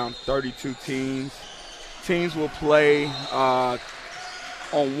out around 32 teams. Teams will play on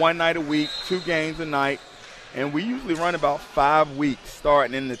one night a week, 2 games a night, and we usually run about 5 weeks,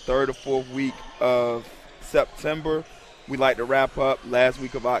 starting in the 3rd or 4th week of September. We like to wrap up last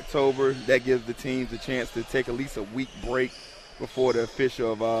week of October. That gives the teams a chance to take at least a week break before the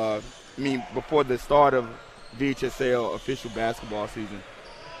before the start of VHSL official basketball season.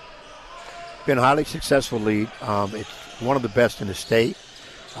 Been a highly successful league. It's one of the best in the state.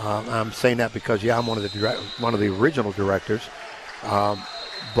 I'm saying that because I'm one of the original directors.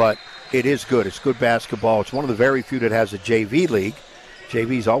 But it is good. It's good basketball. It's one of the very few that has a JV league.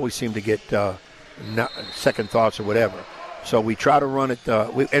 JVs always seem to get second thoughts or whatever. So we try to run it,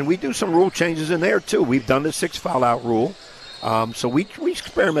 and we do some rule changes in there too. We've done the 6 foul-out rule. So we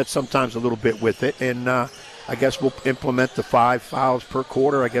experiment sometimes a little bit with it, and I guess we'll implement the 5 fouls per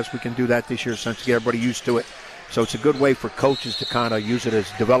quarter. I guess we can do that this year since to get everybody used to it. So it's a good way for coaches to kind of use it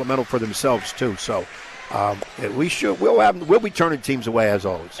as developmental for themselves too. So we'll be turning teams away as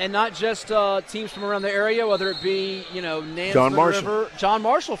always, and not just teams from around the area, whether it be Nansemond River, John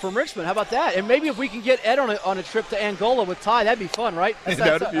Marshall from Richmond. How about that? And maybe if we can get Ed on a trip to Angola with Ty, that'd be fun, right?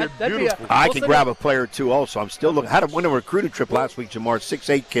 That'd be beautiful. I can grab a player or two also. I'm still looking. I had a winter recruiting trip last week. Jamar,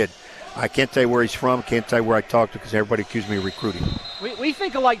 6'8" kid. I can't tell you where he's from. Can't tell you where I talked to because everybody accused me of recruiting. We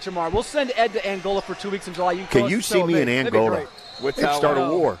think alike, Jamar. We'll send Ed to Angola for 2 weeks in July. Can you see me in Angola? We'd start a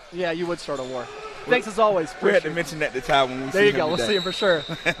war. Yeah, you would start a war. Thanks as always. We had to mention that to Ty when we see him. There you go. We'll see him for sure.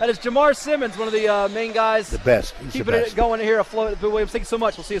 That is Jamar Simmons, one of the main guys. The best. He's keeping it going here afloat at Boo Williams. Thank you so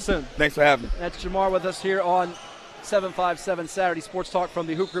much. We'll see you soon. Thanks for having me. That's Jamar with us here on 757 Saturday Sports Talk from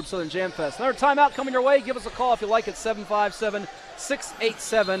the Hoop Group Southern Jam Fest. Another timeout coming your way. Give us a call if you like at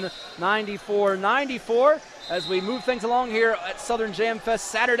 757-687-9494 as we move things along here at Southern Jam Fest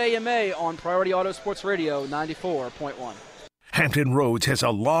Saturday in May on Priority Auto Sports Radio 94.1. Hampton Roads has a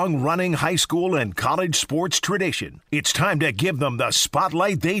long-running high school and college sports tradition. It's time to give them the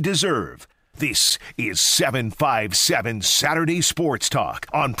spotlight they deserve. This is 757 Saturday Sports Talk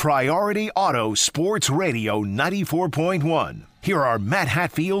on Priority Auto Sports Radio 94.1. Here are Matt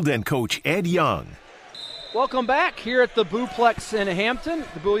Hatfield and Coach Ed Young. Welcome back here at the Booplex in Hampton,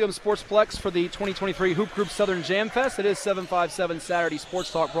 the Boo Williams Sportsplex for the 2023 Hoop Group Southern Jam Fest. It is 757 Saturday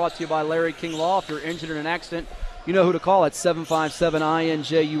Sports Talk brought to you by Larry King Law. If you're injured in an accident, you know who to call at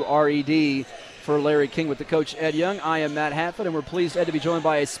 757-INJURED. For Larry King with the coach Ed Young, I am Matt Hatfield, and we're pleased, Ed, to be joined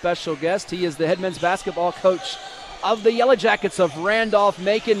by a special guest. He is the head men's basketball coach of the Yellow Jackets of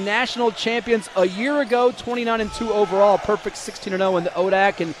Randolph-Macon, national champions a year ago, 29-2 overall, perfect 16-0 in the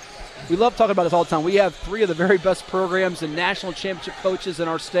ODAC. And we love talking about this all the time. We have three of the very best programs and national championship coaches in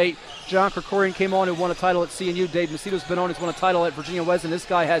our state. John Krikorian came on and won a title at CNU. Dave Macito's been on and won a title at Virginia Wesleyan. This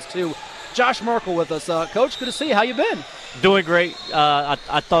guy has too. Josh Merkel with us. Coach, good to see you. How you been? Doing great. I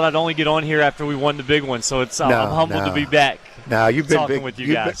thought I'd only get on here after we won the big one, so I'm humbled to be back. No, you've been talking big with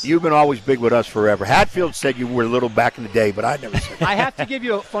you guys. You've been always big with us forever. Hatfield said you were little back in the day, but I never said that. I have to give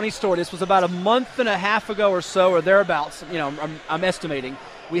you a funny story. This was about a month and a half ago or so, or thereabouts. You know, I'm estimating.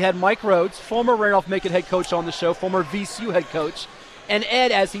 We had Mike Rhodes, former Randolph-Macon head coach, on the show, former VCU head coach. And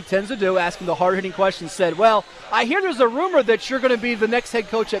Ed, as he tends to do, asking the hard-hitting questions, said, well, I hear there's a rumor that you're going to be the next head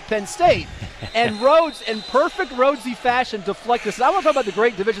coach at Penn State. And Rhodes, in perfect Rhodesy fashion, deflected. So I want to talk about the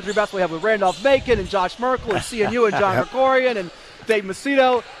great Division III basketball we have with Randolph-Macon and Josh Merkel and CNU and John Krikorian and Dave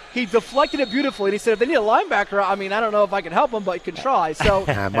Macito. He deflected it beautifully, and he said, if they need a linebacker, I mean, I don't know if I can help them, but you can try. So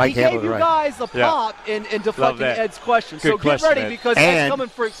he gave you guys a pop in deflecting Ed's questions. So get ready, because Ed's coming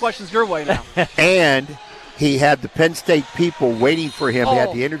for questions your way now. And he had the Penn State people waiting for him. He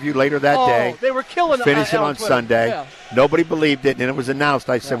had the interview later that day. They were killing it. Finish it on Sunday. Yeah. Nobody believed it, and it was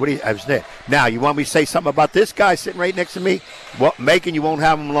announced. I said, I was there. Now, you want me to say something about this guy sitting right next to me? Well, Macon, you won't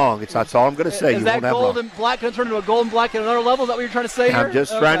have him long. That's all I'm going to say. Is that gold and black going to turn into a gold and black at another level? Is that what you're trying to say here? I'm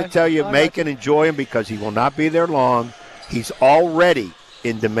just trying to tell you, Macon, enjoy him, because he will not be there long. He's already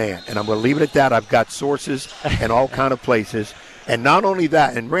in demand, and I'm going to leave it at that. I've got sources in all kind of places. And not only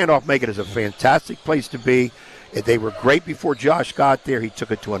that, and Randolph-Macon is a fantastic place to be. They were great before Josh got there. He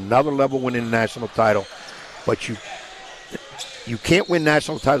took it to another level, winning the national title. But you can't win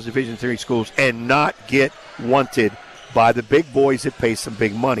national titles in Division III schools and not get wanted by the big boys that pay some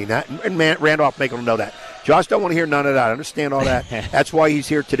big money. And Randolph-Macon will know that. Josh don't want to hear none of that. I understand all that. That's why he's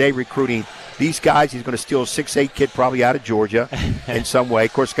here today recruiting these guys. He's going to steal a 6'8" kid probably out of Georgia in some way.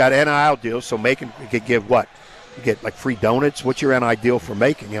 Of course, got an NIL deal, so Macon could give what? You get like free donuts? What's your NIL deal for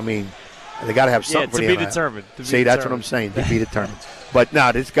Macon? I mean, they got to have something for the NIL. Determined. See, that's what I'm saying, to be determined. But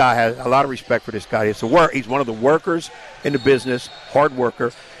no, this guy has a lot of respect for this guy. He's one of the workers in the business, hard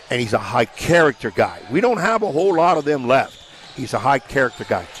worker, and he's a high-character guy. We don't have a whole lot of them left. He's a high-character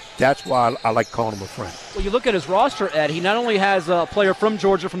guy. That's why I like calling him a friend. Well, you look at his roster, Ed. He not only has a player from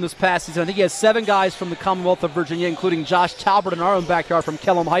Georgia from this past season, I think he has 7 guys from the Commonwealth of Virginia, including Josh Talbert in our own backyard from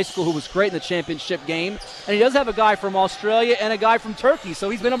Kellam High School, who was great in the championship game. And he does have a guy from Australia and a guy from Turkey, so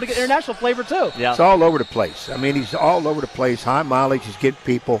he's been able to get international flavor too. Yeah. It's all over the place. I mean, he's all over the place. High mileage. He's getting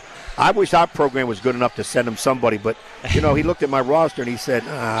people. I wish our program was good enough to send him somebody, but he looked at my roster and he said,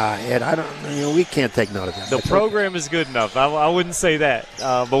 Ed, we can't take none of that. The program is good enough. I wouldn't say that,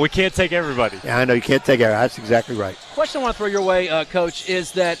 but we can't take everybody. Yeah, I know you can't take everybody. That's exactly right. Question I want to throw your way, Coach,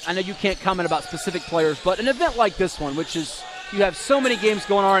 is that I know you can't comment about specific players, but an event like this one, which is you have so many games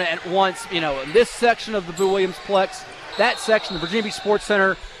going on at once, in this section of the Boo Williams Plex, that section, the Virginia Beach Sports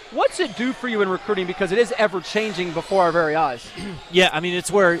Center. What's it do for you in recruiting? Because it is ever-changing before our very eyes. Yeah, I mean, it's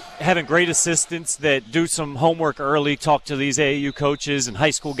where having great assistants that do some homework early, talk to these AAU coaches and high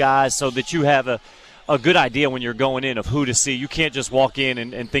school guys so that you have a good idea when you're going in of who to see. You can't just walk in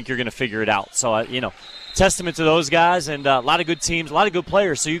and think you're going to figure it out. So, testament to those guys and a lot of good teams, a lot of good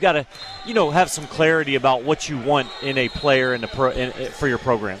players. So you got to, have some clarity about what you want in a player for your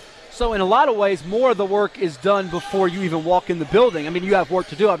program. So in a lot of ways, more of the work is done before you even walk in the building. I mean, you have work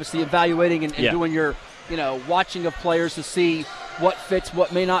to do, obviously, evaluating and doing your, watching of players to see what fits,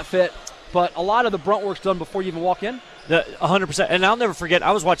 what may not fit. But a lot of the brunt work's done before you even walk in. 100%. And I'll never forget,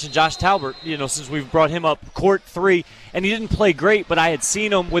 I was watching Josh Talbert, since we've brought him up, court 3, and he didn't play great, but I had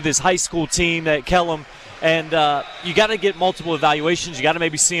seen him with his high school team at Kellam. And you got to get multiple evaluations. You got to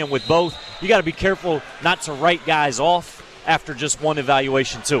maybe see him with both. You got to be careful not to write guys off after just one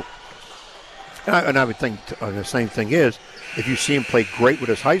evaluation, too. And I would think the same thing is, if you see him play great with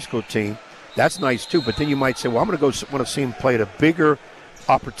his high school team, that's nice too. But then you might say, well, I'm going to want to see him play at a bigger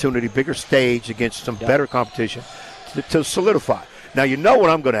opportunity, bigger stage against some better competition to solidify. Now, you know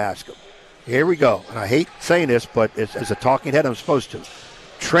what I'm going to ask him. Here we go. And I hate saying this, but as a talking head, I'm supposed to.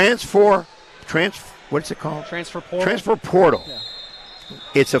 What's it called? Transfer portal. Transfer portal. Yeah.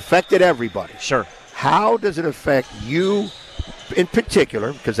 It's affected everybody. Sure. How does it affect you in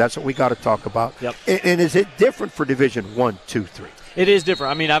particular, because that's what we got to talk about. Yep. And is it different for Division 1, 2, 3? It is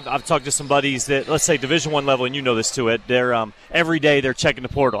different. I mean, I've talked to some buddies that, let's say, Division I level, and you know this too, Ed. They're every day they're checking the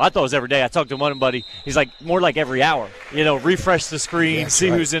portal. I thought it was every day. I talked to one buddy. He's like, more like every hour. Refresh the screen, see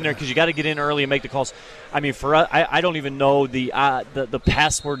who's in there, because you got to get in early and make the calls. I mean, for us, I don't even know the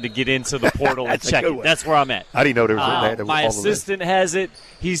password to get into the portal and check it. That's where I'm at. I didn't know there was my assistant has it.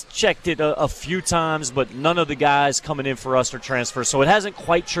 He's checked it a few times, but none of the guys coming in for us are transfers. So it hasn't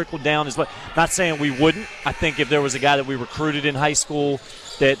quite trickled down as much. Not saying we wouldn't. I think if there was a guy that we recruited in high school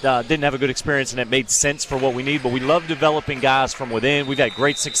that didn't have a good experience and it made sense for what we need, but we love developing guys from within. We've had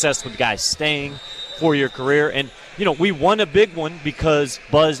great success with guys staying 4-year career. And, we won a big one because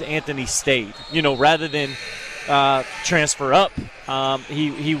Buzz Anthony stayed, rather than transfer up.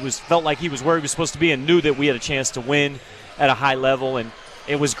 He felt like he was where he was supposed to be and knew that we had a chance to win at a high level. And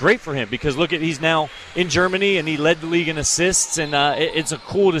it was great for him because, he's now in Germany and he led the league in assists. And it's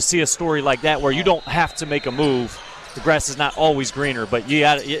cool to see a story like that where you don't have to make a move. The grass is not always greener, but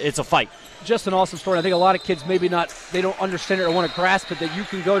it's a fight. Just an awesome story. I think a lot of kids they don't understand it or want to grasp it, that you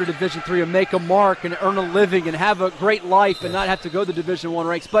can go to Division III and make a mark and earn a living and have a great life and not have to go to Division I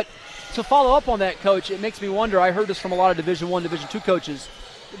ranks. But to follow up on that, Coach, it makes me wonder, I heard this from a lot of Division I, Division II coaches,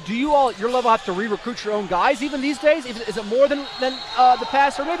 do you all, your level, have to re-recruit your own guys even these days? Is it more than the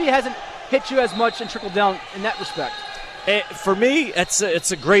past, or maybe it hasn't hit you as much and trickled down in that respect? For me, it's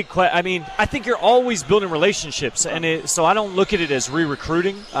a great question. I mean, I think you're always building relationships, and so I don't look at it as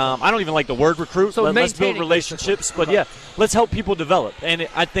re-recruiting. I don't even like the word recruit. So let's build relationships, but let's help people develop. And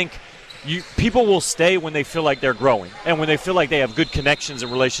I think people will stay when they feel like they're growing and when they feel like they have good connections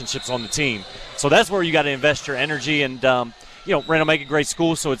and relationships on the team. So that's where you got to invest your energy. And Randall make a great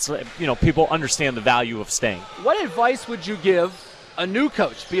school, so it's people understand the value of staying. What advice would you give a new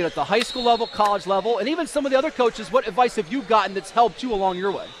coach, be it at the high school level, college level, and even some of the other coaches? What advice have you gotten that's helped you along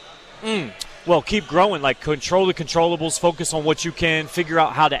your way? Well, keep growing. Control the controllables, focus on what you can, figure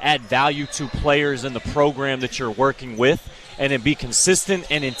out how to add value to players in the program that you're working with, and then be consistent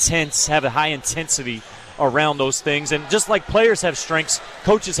and intense, have a high intensity around those things. And just like players have strengths,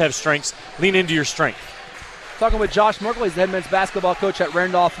 coaches have strengths, lean into your strength. Talking with Josh Merkel, he's the head men's basketball coach at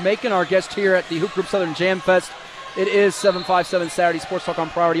Randolph-Macon, our guest here at the Hoop Group Southern Jam Fest. It is 757 Saturday Sports Talk on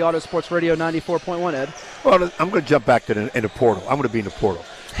Priority Auto Sports Radio 94.1, Ed. Well, I'm going to jump back to the portal. I'm going to be in the portal.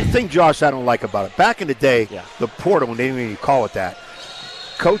 The thing, Josh, I don't like about it, back in the day, the portal, when they didn't even call it that,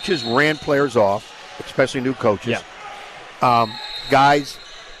 coaches ran players off, especially new coaches. Guys,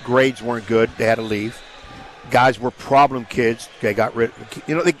 grades weren't good. They had to leave. Guys were problem kids. They got rid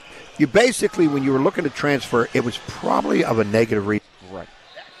of. You basically, when you were looking to transfer, it was probably of a negative reason. Right.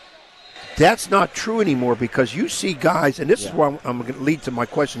 That's not true anymore, because you see guys, and this is why I'm going to lead to my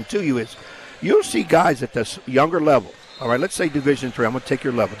question to you, is you'll see guys at this younger level. All right, let's say Division III. I'm going to take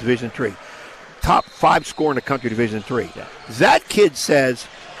your level, Division III. Top 5 scorer in the country, Division III. Yeah. That kid says,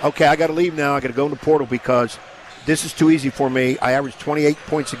 okay, I got to leave now. I got to go in the portal because this is too easy for me. I average 28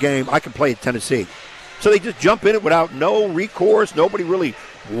 points a game. I can play at Tennessee. So they just jump in it without no recourse. Nobody really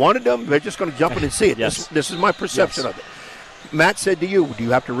wanted them. They're just going to jump in and see it. This is my perception of it. Matt said to you, do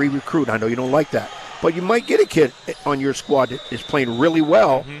you have to re-recruit? I know you don't like that. But you might get a kid on your squad that is playing really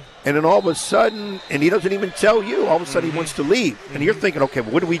well, and then all of a sudden, and he doesn't even tell you, all of a sudden he wants to leave. And you're thinking, okay,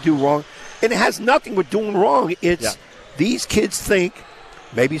 what do we do wrong? And it has nothing with doing wrong. It's these kids think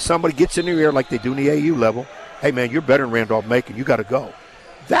maybe somebody gets in their ear like they do in the AU level, hey, man, you're better than Randolph-Macon. You got to go.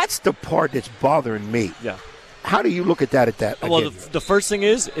 That's the part that's bothering me. Yeah. How do you look at that? Well, the first thing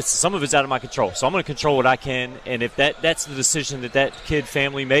is, some of it's out of my control. So I'm going to control what I can, and if that's the decision that kid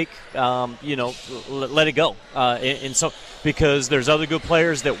family make, let it go. And so, because there's other good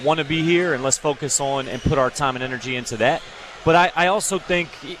players that want to be here, and let's focus on and put our time and energy into that. But I also think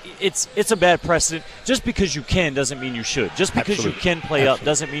it's a bad precedent. Just because you can doesn't mean you should. Just because you can play up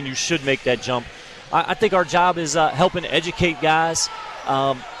doesn't mean you should make that jump. I think our job is helping educate guys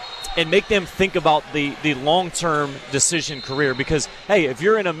and make them think about the long-term decision career. Because, hey, if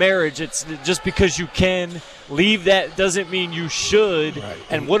you're in a marriage, it's just because you can leave that doesn't mean you should. Right.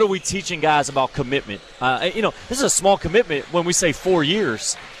 And what are we teaching guys about commitment? This is a small commitment when we say 4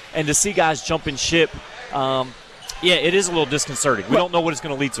 years. And to see guys jumping ship, it is a little disconcerting. We don't know what it's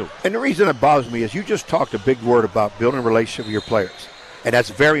going to lead to. And the reason it bothers me is you just talked a big word about building a relationship with your players. And that's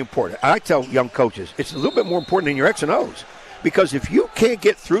very important. I tell young coaches, it's a little bit more important than your X and O's. Because if you can't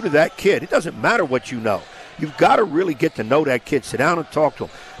get through to that kid, it doesn't matter what you know. You've got to really get to know that kid. Sit down and talk to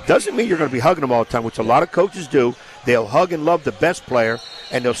him. Doesn't mean you're going to be hugging them all the time, which a lot of coaches do. They'll hug and love the best player,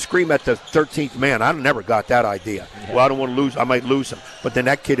 and they'll scream at the 13th man. I never got that idea. Yeah. Well, I don't want to lose. I might lose him. But then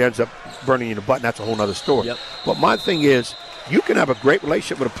that kid ends up burning you in the butt, and that's a whole other story. Yep. But my thing is, you can have a great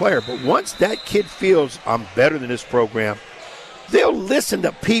relationship with a player, but once that kid feels I'm better than this program, they'll listen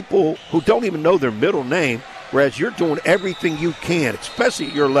to people who don't even know their middle name, whereas you're doing everything you can, especially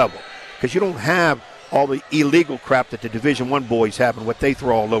at your level, because you don't have all the illegal crap that the Division I boys have and what they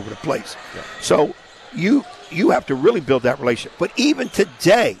throw all over the place. Yeah. So you have to really build that relationship. But even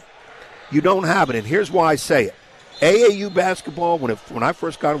today, you don't have it, and here's why I say it. AAU basketball, when I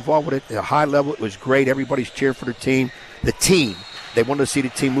first got involved with it at a high level, it was great. Everybody's cheered for the team. They wanted to see the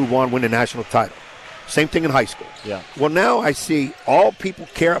team move on, win the national title. Same thing in high school. Yeah. Well, now I see all people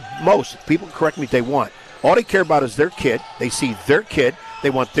care, most people correct me if they want. All they care about is their kid. They see their kid. They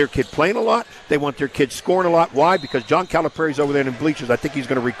want their kid playing a lot. They want their kid scoring a lot. Why? Because John Calipari's over there in the bleachers. I think he's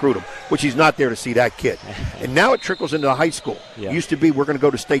going to recruit him, which he's not there to see that kid. And now it trickles into high school. Yeah. It used to be we're going to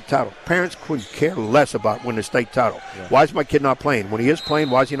go to state title. Parents couldn't care less about winning the state title. Yeah. Why is my kid not playing? When he is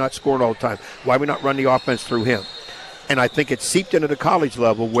playing, why is he not scoring all the time? Why we not run the offense through him? And I think it's seeped into the college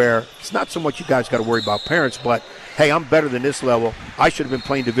level where it's not so much you guys got to worry about parents, but, hey, I'm better than this level. I should have been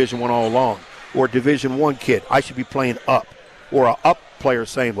playing Division I all along. Or Division I kid, I should be playing up. Or a up player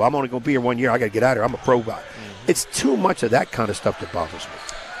saying, well, I'm only going to be here 1 year. I got to get out of here. I'm a pro guy. Mm-hmm. It's too much of that kind of stuff that bothers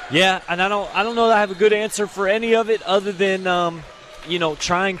me. Yeah, and I don't know that I have a good answer for any of it other than,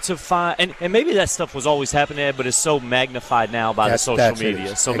 trying to find – and maybe that stuff was always happening, but it's so magnified now by the social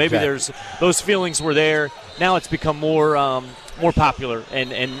media. So maybe there's – those feelings were there. Now it's become more popular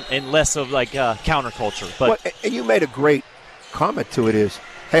and less of like counterculture. But and you made a great comment to it is,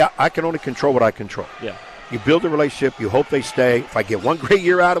 hey, I can only control what I control. Yeah. You build a relationship. You hope they stay. If I get one great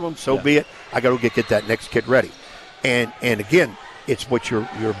year out of them, so be it. I got to get that next kid ready. And again, it's what your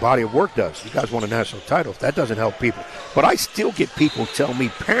body of work does. You guys won a national title. That doesn't help people. But I still get people tell me,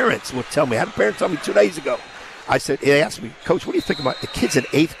 parents will tell me. I had a parent tell me 2 days ago. They asked me, Coach, what do you think about the kid's an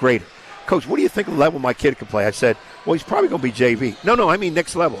 8th grader? Coach, what do you think of the level my kid can play? I said, well, he's probably going to be JV. No, I mean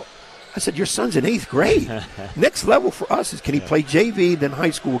next level. I said, your son's in 8th grade. Next level for us is can he play JV, then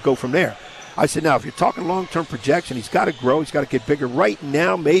high school will go from there. I said, now, if you're talking long-term projection, he's got to grow. He's got to get bigger. Right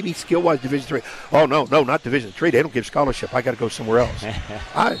now, maybe skill-wise Division III. Oh, no, not Division III. They don't give scholarship. I got to go somewhere else.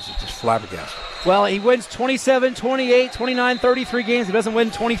 I was just flabbergasted. Well, he wins 27, 28, 29, 33 games. He doesn't win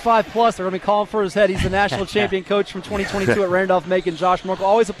 25-plus. They're going to be calling for his head. He's the national champion coach from 2022 at Randolph-Macon. Josh Merkel,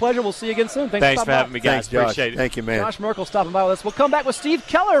 always a pleasure. We'll see you again soon. Thanks for having me, guys. Thanks, appreciate it. Thank you, man. Josh Merkel stopping by with us. We'll come back with Steve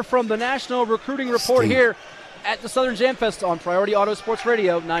Keller from the National Recruiting Report here at the Southern Jam Fest on Priority Auto Sports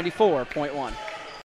Radio 94.1.